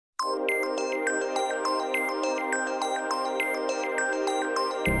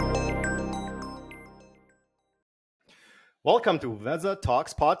Welcome to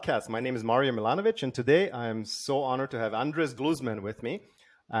VezaTalks podcast. My name is Mario Milanovic, and today I'm so honored to have Andres Glusman with me.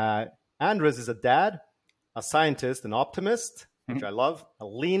 Andres is a dad, a scientist, an optimist, which I love, a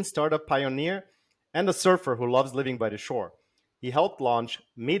lean startup pioneer, and a surfer who loves living by the shore. He helped launch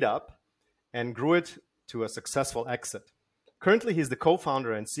Meetup and grew it to a successful exit. Currently, he's the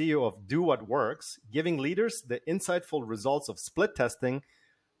co-founder and CEO of Do What Works, giving leaders the insightful results of split testing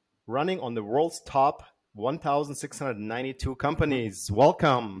running on the world's top 1,692 companies.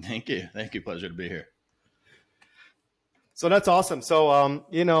 Welcome. Thank you. Thank you. Pleasure to be here. So that's awesome. So,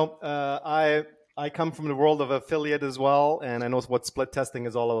 I come from the world of affiliate as well, and I know what split testing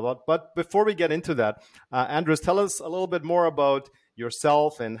is all about. But before we get into that, Andres, tell us a little bit more about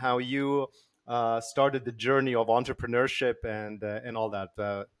yourself and how you started the journey of entrepreneurship and all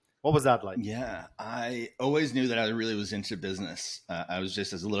that. What was that like? Yeah, I always knew that I really was into business. I was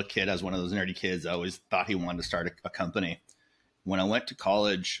just, as a little kid, I was one of those nerdy kids. I always thought he wanted to start a company. When I went to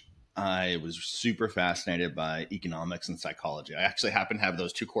college, I was super fascinated by economics and psychology. I actually happened to have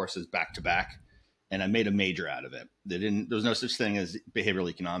those two courses back to back, and I made a major out of it. There was no such thing as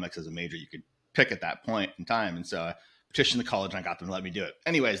behavioral economics as a major you could pick at that point in time. And so I petitioned the college and I got them to let me do it.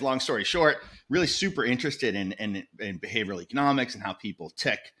 Anyways, long story short, really super interested in behavioral economics and how people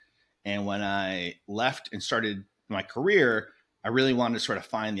tick. And when I left and started my career, I really wanted to sort of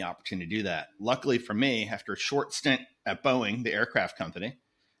find the opportunity to do that. Luckily for me, after a short stint at Boeing, the aircraft company,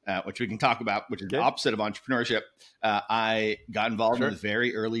 which we can talk about, which is the opposite of entrepreneurship, I got involved in the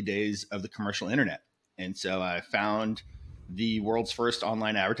very early days of the commercial internet. And so I found the world's first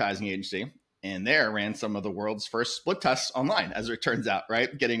online advertising agency, and there ran some of the world's first split tests online, as it turns out,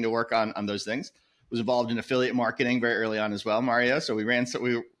 right? Getting to work on those things. Was involved in affiliate marketing very early on as well, Mario. So we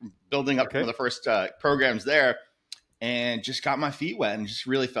were building up one of the first programs there, and just got my feet wet and just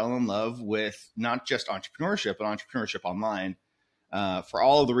really fell in love with not just entrepreneurship, but entrepreneurship online for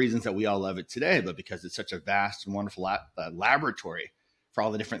all of the reasons that we all love it today, but because it's such a vast and wonderful laboratory for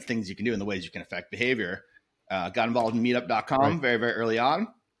all the different things you can do and the ways you can affect behavior. Got involved in meetup.com very, very early on,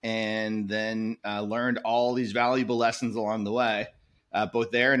 and then learned all these valuable lessons along the way.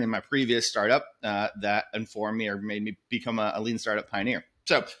 Both there and in my previous startup that informed me or made me become a lean startup pioneer.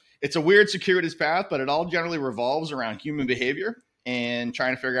 So it's a weird circuitous path, but it all generally revolves around human behavior and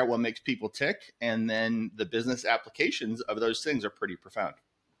trying to figure out what makes people tick. And then the business applications of those things are pretty profound.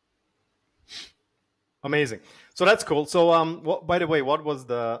 Amazing. So that's cool. So by the way, what was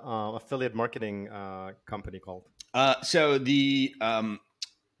the affiliate marketing company called? So the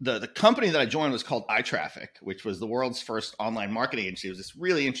company that I joined was called iTraffic, which was the world's first online marketing agency. It was this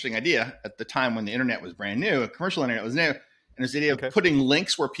really interesting idea at the time when the internet was brand new, commercial internet was new, and it was the idea of putting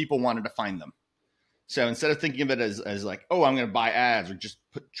links where people wanted to find them. So instead of thinking of it as like, oh, I'm going to buy ads or just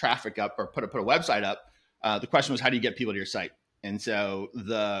put traffic up or put a website up, the question was, how do you get people to your site? And so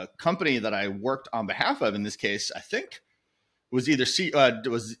the company that I worked on behalf of in this case, I think, was either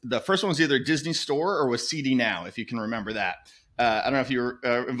the first one was either Disney Store or was CD Now, if you can remember that. I don't know if you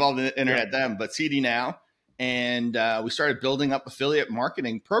were involved in the internet then, but CD Now. And we started building up affiliate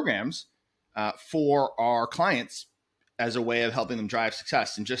marketing programs for our clients as a way of helping them drive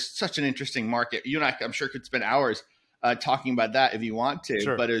success. And just such an interesting market. You and I, I'm sure, could spend hours talking about that if you want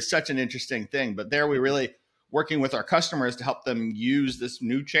to, but it was such an interesting thing. But there we really working with our customers to help them use this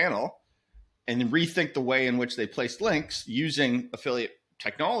new channel and rethink the way in which they placed links using affiliate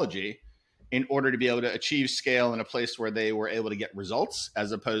technology in order to be able to achieve scale in a place where they were able to get results,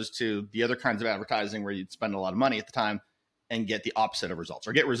 as opposed to the other kinds of advertising where you'd spend a lot of money at the time and get the opposite of results,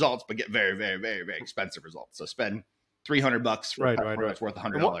 or get results, but get very, very, very, very expensive results. So spend $300 for it's worth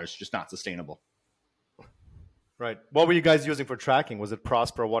 $100, just not sustainable. Right. What were you guys using for tracking? Was it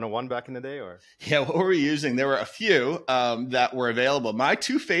Prosper 101 back in the day, or? Yeah, what were we using? There were a few that were available. My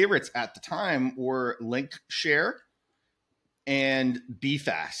two favorites at the time were LinkShare and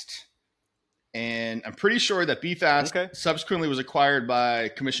BFast. And I'm pretty sure that BFast subsequently was acquired by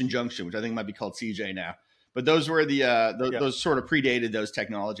Commission Junction, which I think might be called CJ now. But those were those sort of predated those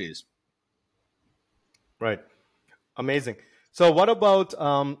technologies. Right. Amazing. So what about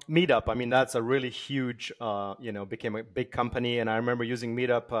Meetup? I mean, that's a really huge, became a big company. And I remember using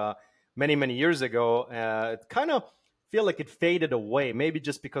Meetup many, many years ago. It kind of feel like it faded away, maybe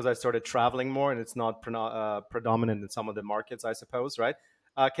just because I started traveling more and it's not predominant in some of the markets, I suppose, right?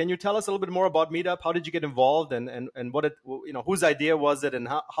 Can you tell us a little bit more about Meetup? How did you get involved, and what it, whose idea was it, and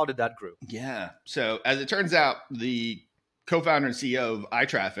how did that grow? Yeah. So as it turns out, the co-founder and CEO of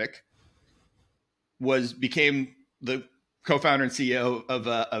iTraffic became the co-founder and CEO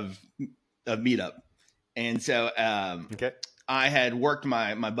of Meetup, and so I had worked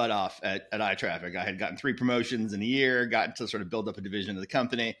my butt off at iTraffic. I had gotten 3 promotions in a year, gotten to sort of build up a division of the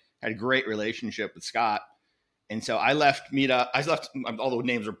company, had a great relationship with Scott. And so I left Meetup. I left, all the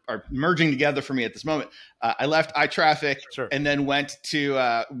names are merging together for me at this moment. I left iTraffic and then went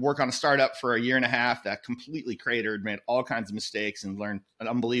to work on a startup for a year and a half that completely cratered, made all kinds of mistakes, and learned an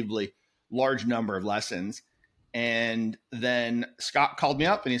unbelievably large number of lessons. And then Scott called me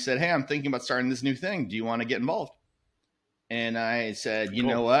up and he said, "Hey, I'm thinking about starting this new thing. Do you want to get involved?" And I said, "You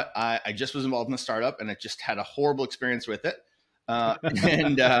know what? I just was involved in a startup and I just had a horrible experience with it.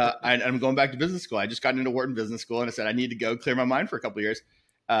 I'm going back to business school. I just got into Wharton Business School, and I said I need to go clear my mind for a couple of years."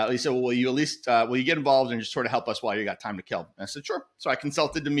 He said, "Well, will you at least will you get involved and just sort of help us while you got time to kill?" And I said, "Sure." So I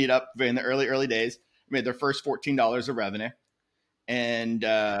consulted to Meetup in the early days. Made their first $14 of revenue, and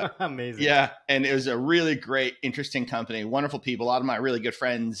amazing. Yeah, and it was a really great, interesting company. Wonderful people. A lot of my really good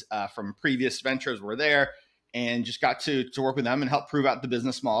friends from previous ventures were there, and just got to work with them and help prove out the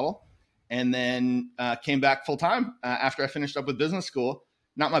business model. And then came back full time after I finished up with business school.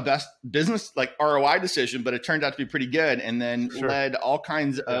 Not my best business like ROI decision, but it turned out to be pretty good. And then led all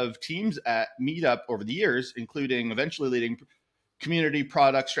kinds of teams at Meetup over the years, including eventually leading community,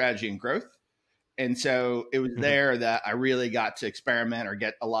 product strategy, and growth. And so it was there that I really got to experiment or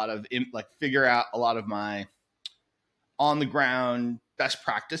get a lot of figure out a lot of my on the ground best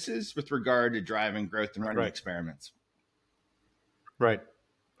practices with regard to driving growth and running experiments. Right.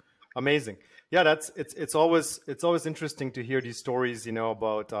 Amazing. Yeah, it's always interesting to hear these stories,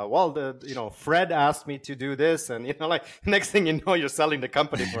 about Fred asked me to do this, and like next thing you know, you're selling the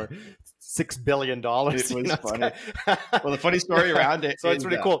company for $6 billion. It was funny. Well, the funny story around it, so it's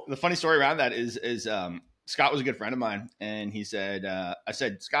really cool. The funny story around that is Scott was a good friend of mine, and he said, I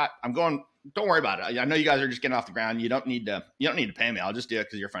said, "Scott, I'm going. Don't worry about it. I know you guys are just getting off the ground. You don't need to pay me. I'll just do it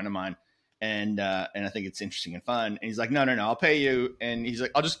because you're a friend of mine, and I think it's interesting and fun." And he's like, "No, I'll pay you." And he's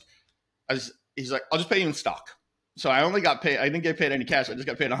like, I'll just pay you in stock. So I only got paid. I didn't get paid any cash. I just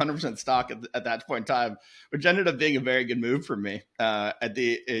got paid 100% stock at that point in time, which ended up being a very good move for me.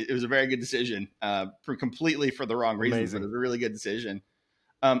 It was a very good decision completely for the wrong reasons, but it was a really good decision.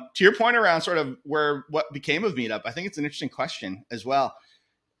 To your point around sort of what became of Meetup, I think it's an interesting question as well.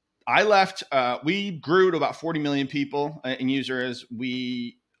 I left. We grew to about 40 million people in users.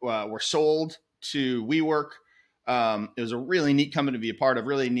 We were sold to WeWork. It was a really neat company to be a part of,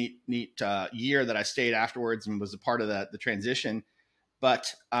 really neat year that I stayed afterwards and was a part of the transition.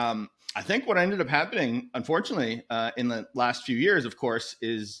 But I think what ended up happening, unfortunately, in the last few years, of course,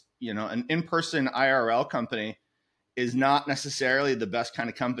 is, an in-person IRL company is not necessarily the best kind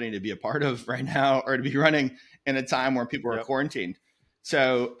of company to be a part of right now, or to be running in a time where people are quarantined.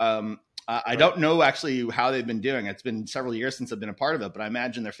 So I don't know actually how they've been doing. It's been several years since I've been a part of it, but I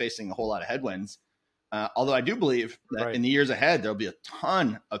imagine they're facing a whole lot of headwinds. Although I do believe that in the years ahead, there'll be a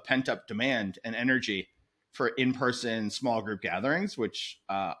ton of pent-up demand and energy for in-person small group gatherings, which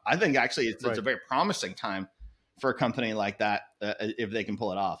I think actually it's a very promising time for a company like that if they can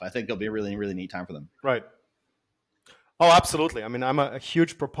pull it off. I think it'll be a really, really neat time for them. Right. Oh, absolutely. I mean, I'm a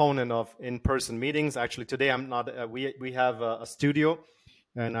huge proponent of in-person meetings. Actually, today I'm not. We have a studio,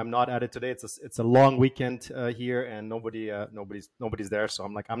 and I'm not at it today. It's a long weekend here, and nobody's there. So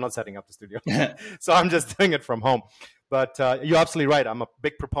I'm not setting up the studio. So I'm just doing it from home. But you're absolutely right. I'm a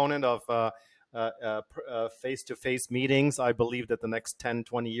big proponent of face-to-face meetings. I believe that the next 10,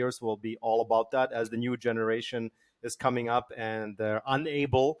 20 years will be all about that, as the new generation is coming up and they're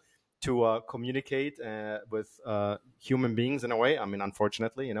unable to communicate with human beings in a way. I mean,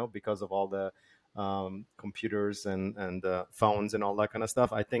 unfortunately, because of all the computers and phones and all that kind of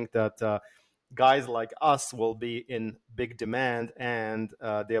stuff. I think that guys like us will be in big demand, and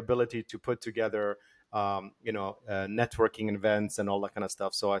the ability to put together, networking events and all that kind of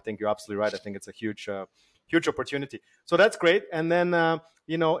stuff. So I think you're absolutely right. I think it's a huge opportunity. So that's great. And then,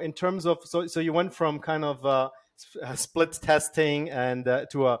 in terms of, so you went from kind of split testing and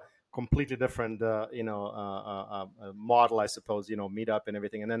to a completely different, model, I suppose, Meetup and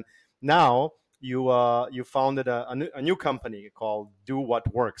everything. And then now you founded a new company called Do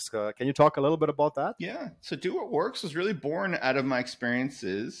What Works. Can you talk a little bit about that? Yeah. So Do What Works was really born out of my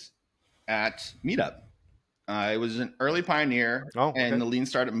experiences at Meetup. I was an early pioneer in the lean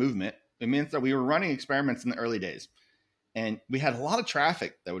startup movement. It means that we were running experiments in the early days, and we had a lot of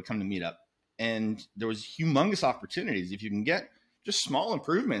traffic that would come to Meetup, and there was humongous opportunities. If you can get just small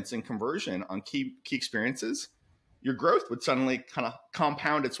improvements in conversion on key experiences, your growth would suddenly kind of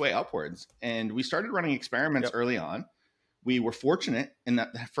compound its way upwards. And we started running experiments early on. We were fortunate in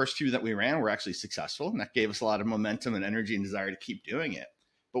that the first few that we ran were actually successful, and that gave us a lot of momentum and energy and desire to keep doing it.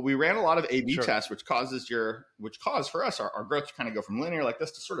 But we ran a lot of A/B Sure. tests, which caused for us our growth to kind of go from linear like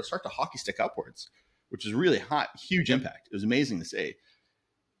this to sort of start to hockey stick upwards, which is really hot, huge impact. It was amazing to see.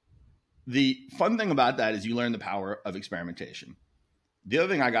 The fun thing about that is you learn the power of experimentation. The other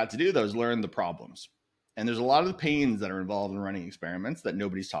thing I got to do, though, is learn the problems. And there's a lot of the pains that are involved in running experiments that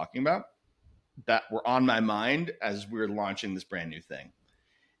nobody's talking about that were on my mind as we were launching this brand new thing.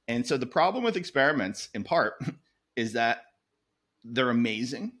 And so the problem with experiments, in part, is that they're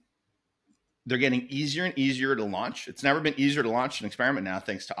amazing. They're getting easier and easier to launch. It's never been easier to launch an experiment now,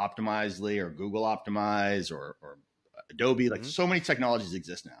 thanks to Optimizely or Google Optimize or Adobe. Like so many technologies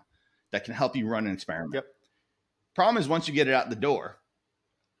exist now that can help you run an experiment. Yep. Problem is, once you get it out the door,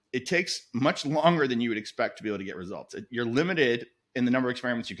 it takes much longer than you would expect to be able to get results. You're limited in the number of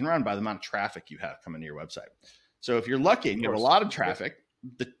experiments you can run by the amount of traffic you have coming to your website. So if you're lucky and you have a lot of traffic,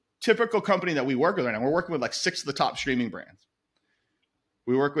 the typical company that we work with right now, we're working with like 6 of the top streaming brands.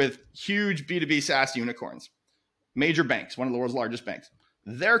 We work with huge B2B SaaS unicorns, major banks, one of the world's largest banks.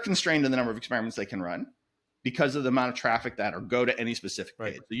 They're constrained in the number of experiments they can run because of the amount of traffic that or go to any specific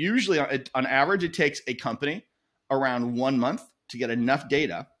page. So usually on average, it takes a company around 1 month to get enough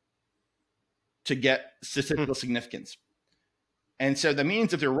data to get statistical significance. And so that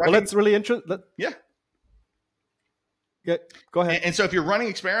means if they're running... Well, that's really interesting. Yeah. Yeah, go ahead. And so if you're running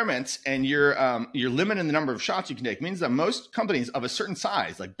experiments and you're limiting the number of shots you can take, it means that most companies of a certain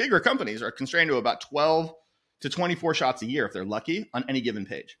size, like bigger companies, are constrained to about 12 to 24 shots a year if they're lucky on any given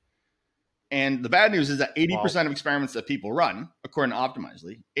page. And the bad news is that 80% of experiments that people run, according to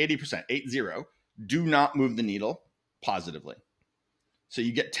Optimizely, 80%, 80, do not move the needle positively. So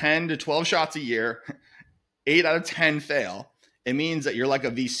you get 10 to 12 shots a year, 8 out of 10 fail. It means that you're like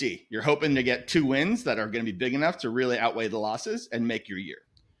a VC. You're hoping to get 2 wins that are going to be big enough to really outweigh the losses and make your year.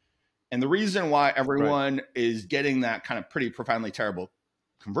 And the reason why everyone is getting that kind of pretty profoundly terrible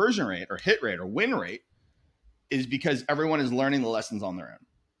conversion rate or hit rate or win rate is because everyone is learning the lessons on their own.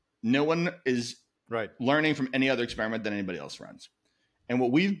 No one is learning from any other experiment that anybody else runs. And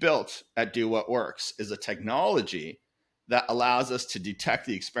what we've built at Do What Works is a technology that allows us to detect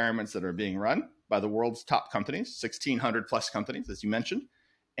the experiments that are being run by the world's top companies, 1,600 plus companies, as you mentioned.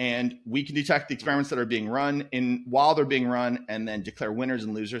 And we can detect the experiments that are being run while they're being run and then declare winners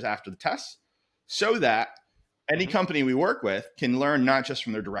and losers after the tests so that any company we work with can learn not just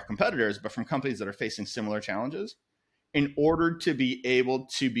from their direct competitors, but from companies that are facing similar challenges in order to be able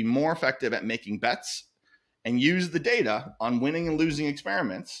to be more effective at making bets and use the data on winning and losing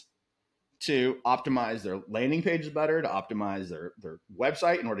experiments to optimize their landing pages better, to optimize their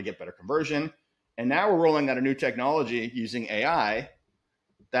website in order to get better conversion. And now we're rolling out a new technology using AI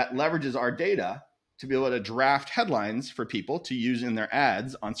that leverages our data to be able to draft headlines for people to use in their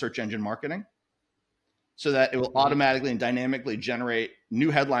ads on search engine marketing so that it will automatically and dynamically generate new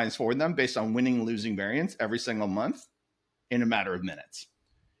headlines for them based on winning and losing variance every single month in a matter of minutes.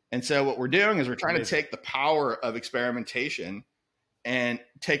 And so what we're doing is we're trying to take the power of experimentation and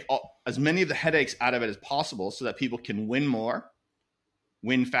take as many of the headaches out of it as possible so that people can win more,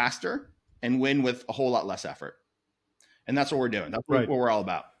 win faster, and win with a whole lot less effort. And that's what we're doing. That's what we're all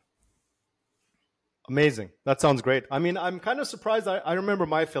about. Amazing. That sounds great. I mean, I'm kind of surprised. I remember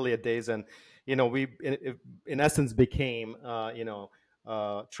my affiliate days, and we in essence became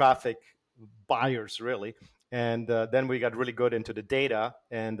traffic buyers really, and then we got really good into the data.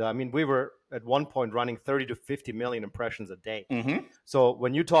 And I mean, we were at one point running 30 to 50 million impressions a day. So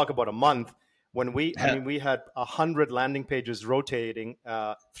when you talk about a month, when we had 100 landing pages rotating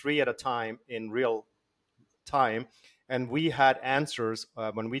 3 at a time in real time, and we had answers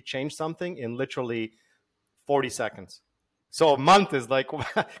when we changed something in literally 40 seconds. So a month is like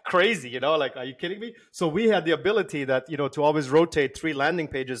crazy, like, are you kidding me? So we had the ability that, to always rotate 3 landing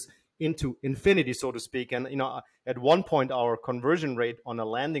pages into infinity, so to speak. And, at one point, our conversion rate on a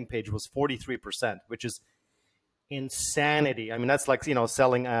landing page was 43%, which is insanity. I mean, that's like,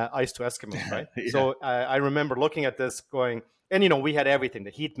 selling ice to Eskimos, right? Yeah. So I remember looking at this going, and, we had everything,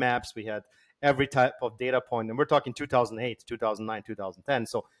 the heat maps, we had every type of data point, and we're talking 2008, 2009, 2010.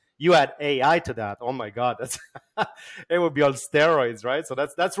 So you add AI to that. Oh my God, that's it would be on steroids, right? So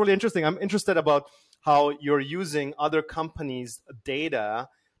that's really interesting. I'm interested about how you're using other companies' data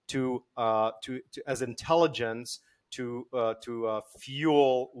to as intelligence to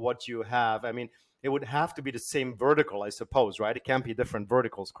fuel what you have. I mean, it would have to be the same vertical, I suppose, right? It can't be different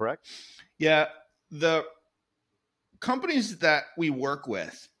verticals, correct? Yeah, the companies that we work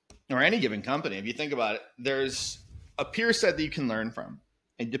with, or any given company, if you think about it, there's a peer set that you can learn from.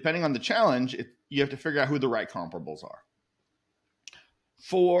 And depending on the challenge, you have to figure out who the right comparables are.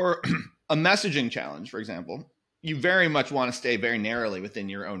 For a messaging challenge, for example, you very much want to stay very narrowly within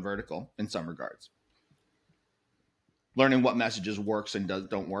your own vertical in some regards. Learning what messages works and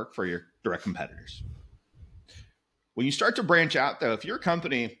don't work for your direct competitors. When you start to branch out, though, if you're a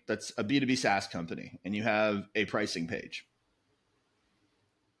company that's a B2B SaaS company and you have a pricing page,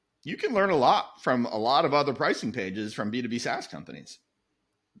 you can learn a lot from a lot of other pricing pages from B2B SaaS companies.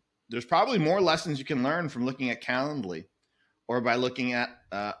 There's probably more lessons you can learn from looking at Calendly or by looking at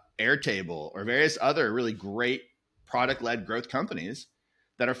Airtable or various other really great product-led growth companies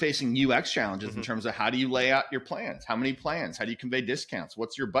that are facing UX challenges in terms of how do you lay out your plans? How many plans? How do you convey discounts?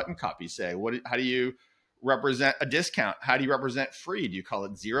 What's your button copy say? How do you represent a discount? How do you represent free? Do you call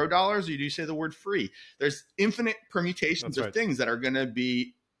it $0 or do you say the word free? There's infinite permutations of things that are going to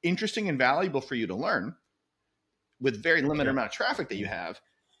be interesting and valuable for you to learn with very limited amount of traffic that you have.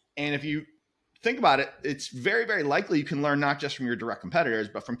 And if you think about it, it's very, very likely you can learn not just from your direct competitors,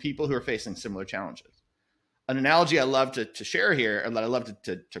 but from people who are facing similar challenges. An analogy I love to share here, or that I love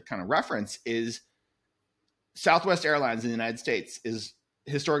to kind of reference, is Southwest Airlines in the United States is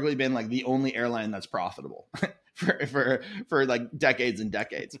historically been like the only airline that's profitable for like decades and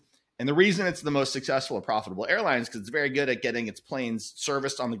decades. And the reason it's the most successful or profitable airline is because it's very good at getting its planes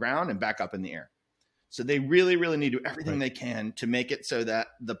serviced on the ground and back up in the air. So they really, really need to do everything they can to make it so that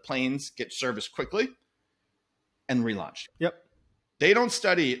the planes get serviced quickly and relaunched. Yep. They don't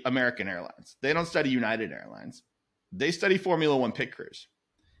study American Airlines. They don't study United Airlines. They study Formula One pit crews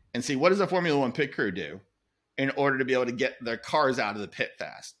and see what does a Formula One pit crew do in order to be able to get their cars out of the pit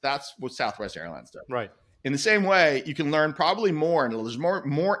fast. That's what Southwest Airlines does. Right. In the same way, you can learn probably more, and there's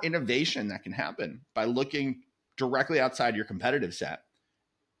more innovation that can happen by looking directly outside your competitive set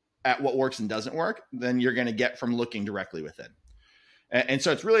at what works and doesn't work than you're going to get from looking directly within. And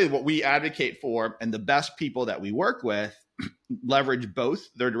so it's really what we advocate for, and the best people that we work with leverage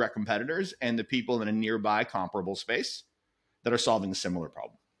both their direct competitors and the people in a nearby comparable space that are solving a similar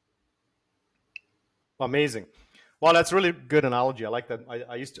problem. Amazing. Well, that's a really good analogy. I like that.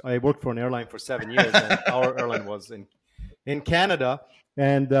 I worked for an airline for 7 years, and our airline was in Canada,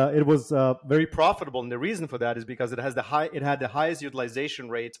 and it was very profitable. And the reason for that is because it had the highest utilization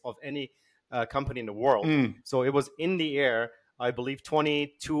rate of any company in the world. So it was in the air, I believe,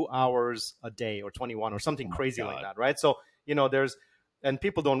 22 hours a day or 21 or something crazy like that, right? So and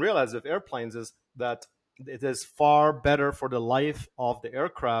people don't realize with airplanes is that it is far better for the life of the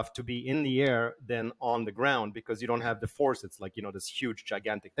aircraft to be in the air than on the ground because you don't have the force. It's like, this huge,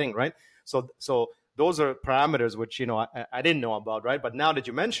 gigantic thing, right? So those are parameters which, I didn't know about, right? But now that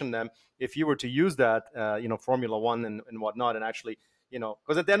you mention them, if you were to use that, Formula One and whatnot, and actually,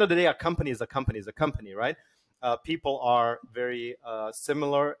 because at the end of the day, a company is a company is a company, right? People are very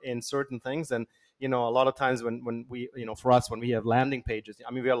similar in certain things. And, a lot of times when we, for us, when we have landing pages,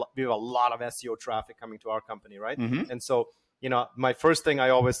 we have a lot of SEO traffic coming to our company, right? And so, my first thing I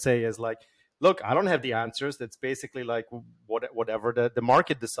always say is like, look, I don't have the answers. It's basically like whatever the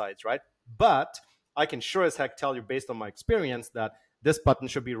market decides, right? But I can sure as heck tell you based on my experience that this button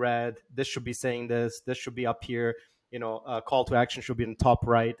should be red, this should be saying this should be up here, call to action should be in top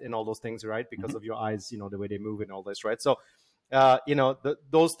right and all those things, right? Because of your eyes, the way they move and all this, right? So,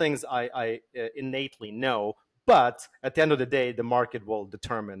 those things I innately know, but at the end of the day, the market will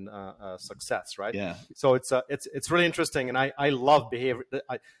determine success, right? Yeah. So it's really interesting, and I love behavior.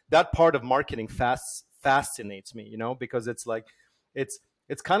 That part of marketing fascinates me, because it's like it's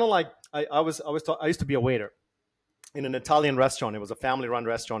kind of like I used to be a waiter in an Italian restaurant. It was a family-run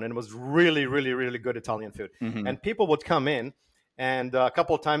restaurant, and it was really, really, really good Italian food. And people would come in, and a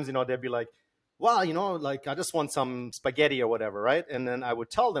couple of times, they'd be like, well, like I just want some spaghetti or whatever, right? And then I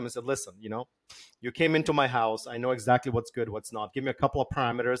would tell them, I said, listen, you came into my house. I know exactly what's good, what's not. Give me a couple of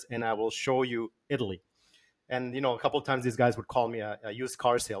parameters and I will show you Italy. And, a couple of times these guys would call me a used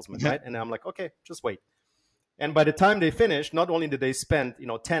car salesman, right? And I'm like, okay, just wait. And by the time they finished, not only did they spend,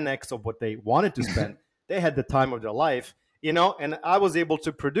 10x of what they wanted to spend, they had the time of their life, and I was able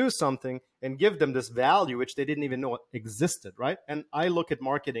to produce something and give them this value, which they didn't even know existed, right? And I look at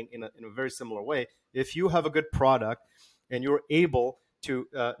marketing in a very similar way. If you have a good product and you're able to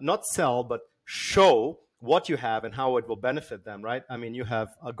not sell, but show what you have and how it will benefit them, right? You have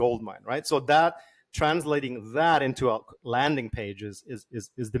a gold mine, right? So that translating that into a landing page is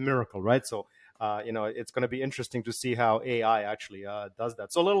the miracle, right? So, it's going to be interesting to see how AI actually does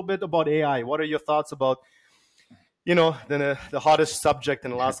that. So a little bit about AI. What are your thoughts about the hottest subject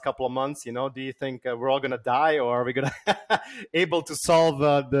in the last couple of months? Do you think we're all going to die, or are we going to able to solve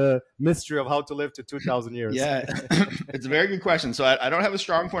the mystery of how to live to 2,000 years? Yeah, it's a very good question. So I don't have a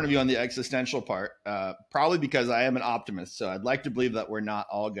strong point of view on the existential part, probably because I am an optimist. So I'd like to believe that we're not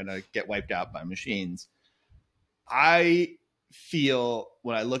all going to get wiped out by machines. I feel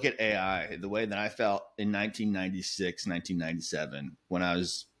when I look at AI, the way that I felt in 1996, 1997, when I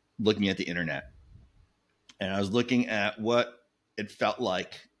was looking at the internet and I was looking at what it felt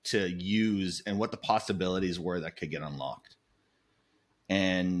like to use and what the possibilities were that could get unlocked.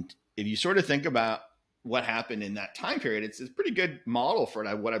 And if you sort of think about what happened in that time period, it's a pretty good model for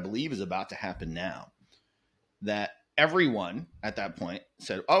what I believe is about to happen now. That everyone at that point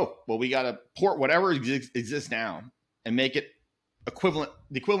said, oh, well, we got to port whatever exists now and make it the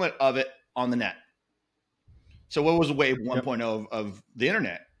equivalent of it on the net. So what was Wave 1.0 of the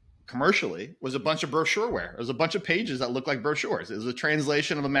internet commercially was a bunch of brochureware. It was a bunch of pages that looked like brochures. It was a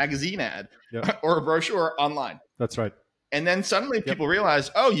translation of a magazine ad or a brochure online. That's right. And then suddenly people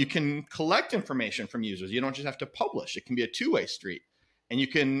realized, oh, you can collect information from users. You don't just have to publish. It can be a two-way street. And you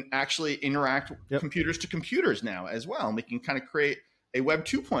can actually interact computers to computers now as well. And we can kind of create a Web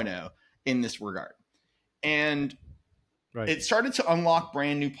 2.0 in this regard. And it started to unlock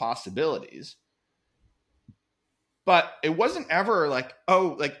brand new possibilities. But it wasn't ever like,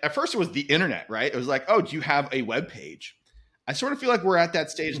 oh, like at first it was the internet, right? It was like, oh, do you have a web page? I sort of feel like we're at that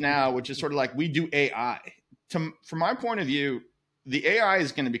stage now, which is sort of like we do AI. From my point of view, the AI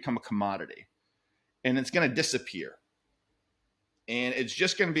is going to become a commodity and it's going to disappear. And it's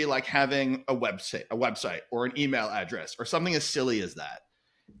just going to be like having a website or an email address or something as silly as that.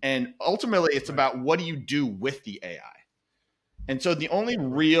 And ultimately, it's about what do you do with the AI? And so the only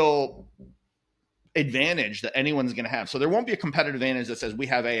real advantage that anyone's going to have, so there won't be a competitive advantage that says we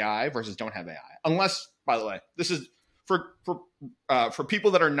have AI versus don't have AI. Unless, by the way, this is for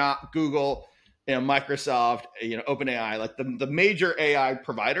people that are not Google, Microsoft, OpenAI, like the major AI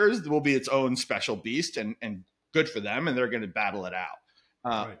providers will be its own special beast and good for them, and they're going to battle it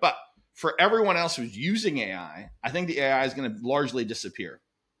out. But for everyone else who's using AI, I think the AI is going to largely disappear.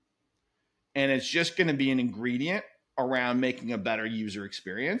 And it's just going to be an ingredient around making a better user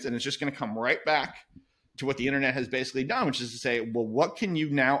experience. And it's just going to come right back to what the internet has basically done, which is to say, well, what can you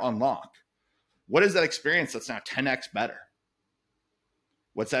now unlock? What is that experience that's now 10x better?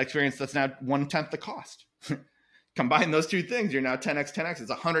 What's that experience that's now 1/10 the cost? Combine those two things, you're now 10x, 10x.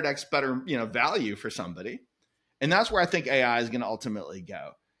 It's 100x better, value for somebody. And that's where I think AI is going to ultimately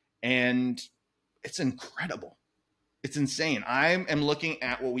go. And it's incredible. It's insane. I am looking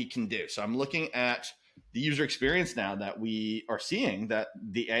at what we can do. So I'm looking at the user experience now that we are seeing that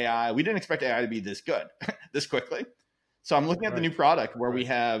the AI, we didn't expect AI to be this good, this quickly. So I'm looking at the new product where we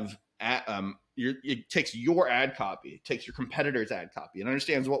have, it takes your ad copy, takes your competitor's ad copy and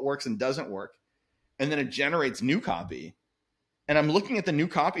understands what works and doesn't work. And then it generates new copy. And I'm looking at the new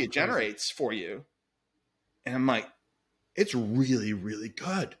copy it generates for you. And I'm like, it's really, really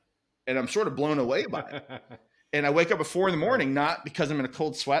good. And I'm sort of blown away by it. And I wake up at 4 a.m, not because I'm in a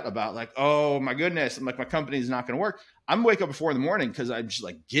cold sweat about like, oh my goodness, I'm like, my company is not going to work. I'm wake up at 4 a.m. because I'm just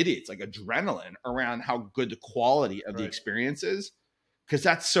like giddy. It's like adrenaline around how good the quality of the experience is, because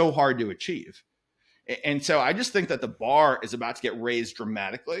that's so hard to achieve. And so I just think that the bar is about to get raised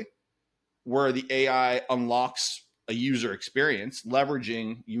dramatically, where the AI unlocks a user experience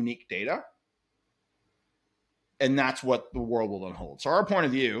leveraging unique data. And that's what the world will unfold. So our point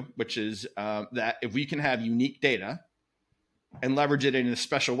of view, which is that if we can have unique data and leverage it in a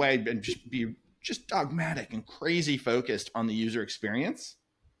special way and just be just dogmatic and crazy focused on the user experience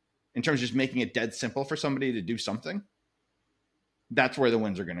in terms of just making it dead simple for somebody to do something, that's where the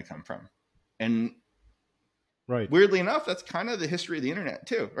wins are going to come from. And weirdly enough, that's kind of the history of the internet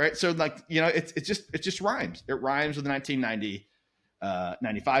too, right? So like, it just rhymes. It rhymes with 1990,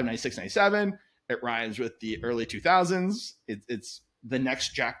 95, 96, 97. It rhymes with the early 2000s. It's the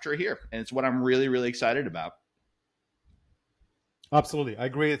next chapter here. And it's what I'm really, really excited about. Absolutely. I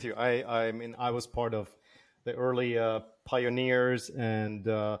agree with you. I mean, I was part of the early pioneers. And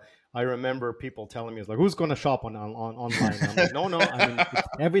I remember people telling me, it's like, who's going to shop online? I'm like, no. I mean,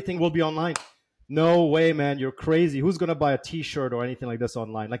 everything will be online. No way, man. You're crazy. Who's going to buy a T-shirt or anything like this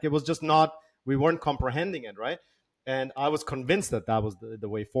online? Like, it was just not, we weren't comprehending it, right? And I was convinced that was the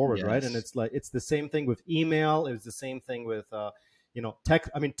way forward, right? And it's like, it's the same thing with email. It was the same thing with, text.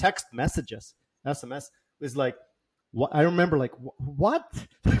 I mean, text messages, SMS is like, what I remember, like, what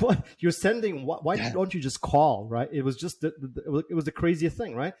you're sending? Why don't you just call, right? It was just, it was the craziest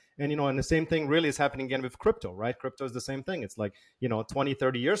thing, right? And, and the same thing really is happening again with crypto, right? Crypto is the same thing. It's like, 20,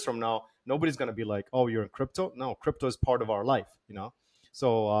 30 years from now, nobody's going to be like, oh, you're in crypto. No, crypto is part of our life,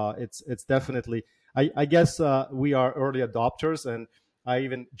 So it's definitely, I guess we are early adopters, and I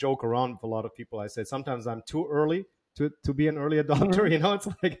even joke around with a lot of people. I say sometimes I'm too early to be an early adopter. It's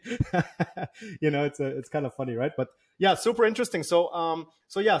like it's kind of funny, right? But yeah, super interesting. So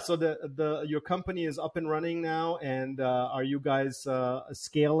the your company is up and running now, and are you guys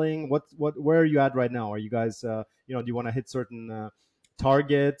scaling? Where are you at right now? Are you guys do you want to hit certain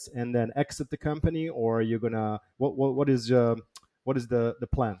targets and then exit the company, or are you gonna what is the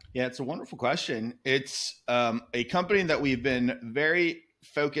plan? Yeah, it's a wonderful question. It's a company that we've been very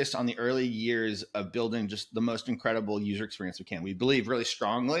focused on the early years of building just the most incredible user experience we can. We believe really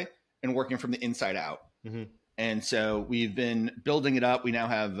strongly in working from the inside out. Mm-hmm. And so we've been building it up. We now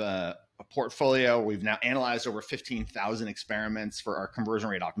have a portfolio. We've now analyzed over 15,000 experiments for our conversion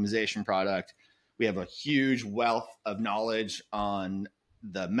rate optimization product. We have a huge wealth of knowledge on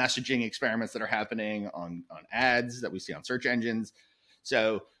the messaging experiments that are happening on ads that we see on search engines.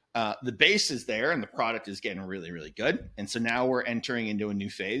 So the base is there and the product is getting really, really good. And so now we're entering into a new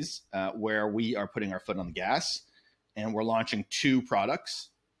phase where we are putting our foot on the gas and we're launching 2 products,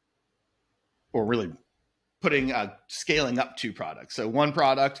 or really scaling up 2 products. So one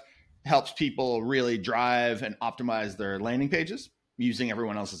product helps people really drive and optimize their landing pages using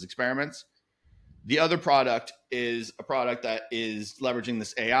everyone else's experiments. The other product is a product that is leveraging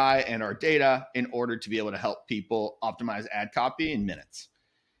this AI and our data in order to be able to help people optimize ad copy in minutes.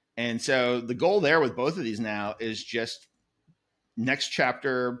 And so the goal there with both of these now is just next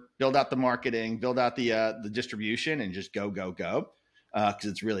chapter, build out the marketing, build out the distribution, and just go because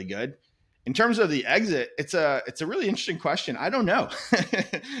it's really good. In terms of the exit, it's a really interesting question. I don't know.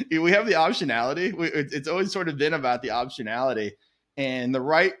 We have the optionality. It's always sort of been about the optionality, and the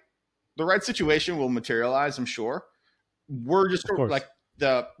right situation will materialize, I'm sure. We're just sort of like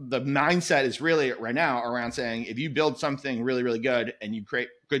the mindset is really right now around saying, if you build something really, really good and you create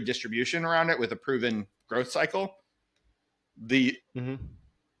good distribution around it with a proven growth cycle, the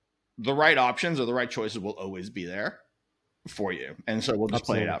right options or the right choices will always be there for you. And so we'll just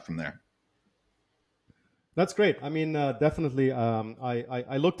play it out from there. That's great. I mean, definitely.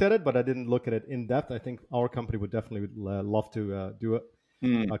 I looked at it, but I didn't look at it in depth. I think our company would definitely love to do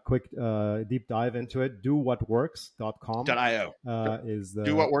a quick deep dive into it. DoWhatWorks.com .io is the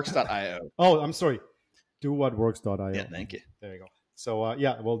DoWhatWorks.io. Oh, I'm sorry. DoWhatWorks.io. Yeah, thank you. There you go. So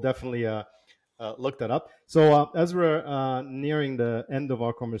yeah, we'll definitely look that up. So as we're nearing the end of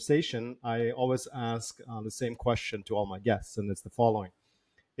our conversation, I always ask the same question to all my guests, and it's the following: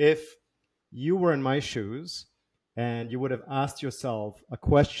 if you were in my shoes and you would have asked yourself a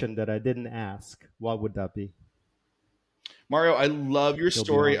question that I didn't ask, what would that be? Mario, I love your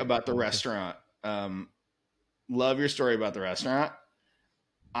story about the restaurant. Love your story about the restaurant.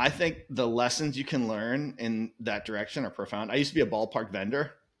 I think the lessons you can learn in that direction are profound. I used to be a ballpark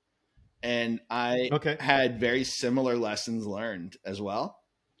vendor, and I had very similar lessons learned as well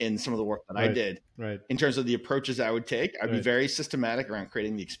in some of the work that I did. Right. In terms of the approaches I would take, I'd be very systematic around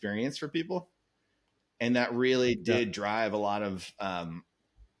creating the experience for people. And that really did drive a lot of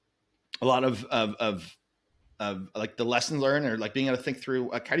like the lessons learned, or like being able to think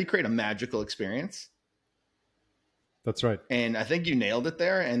through like, how do you create a magical experience? That's right. And I think you nailed it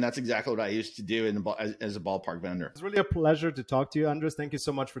there. And that's exactly what I used to do as a ballpark vendor. It's really a pleasure to talk to you, Andres. Thank you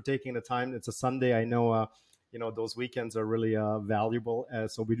so much for taking the time. It's a Sunday. I know, those weekends are really valuable.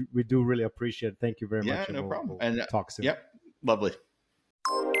 So we do really appreciate it. Thank you very much. Yeah, no problem. We'll talk soon. Yep. Lovely.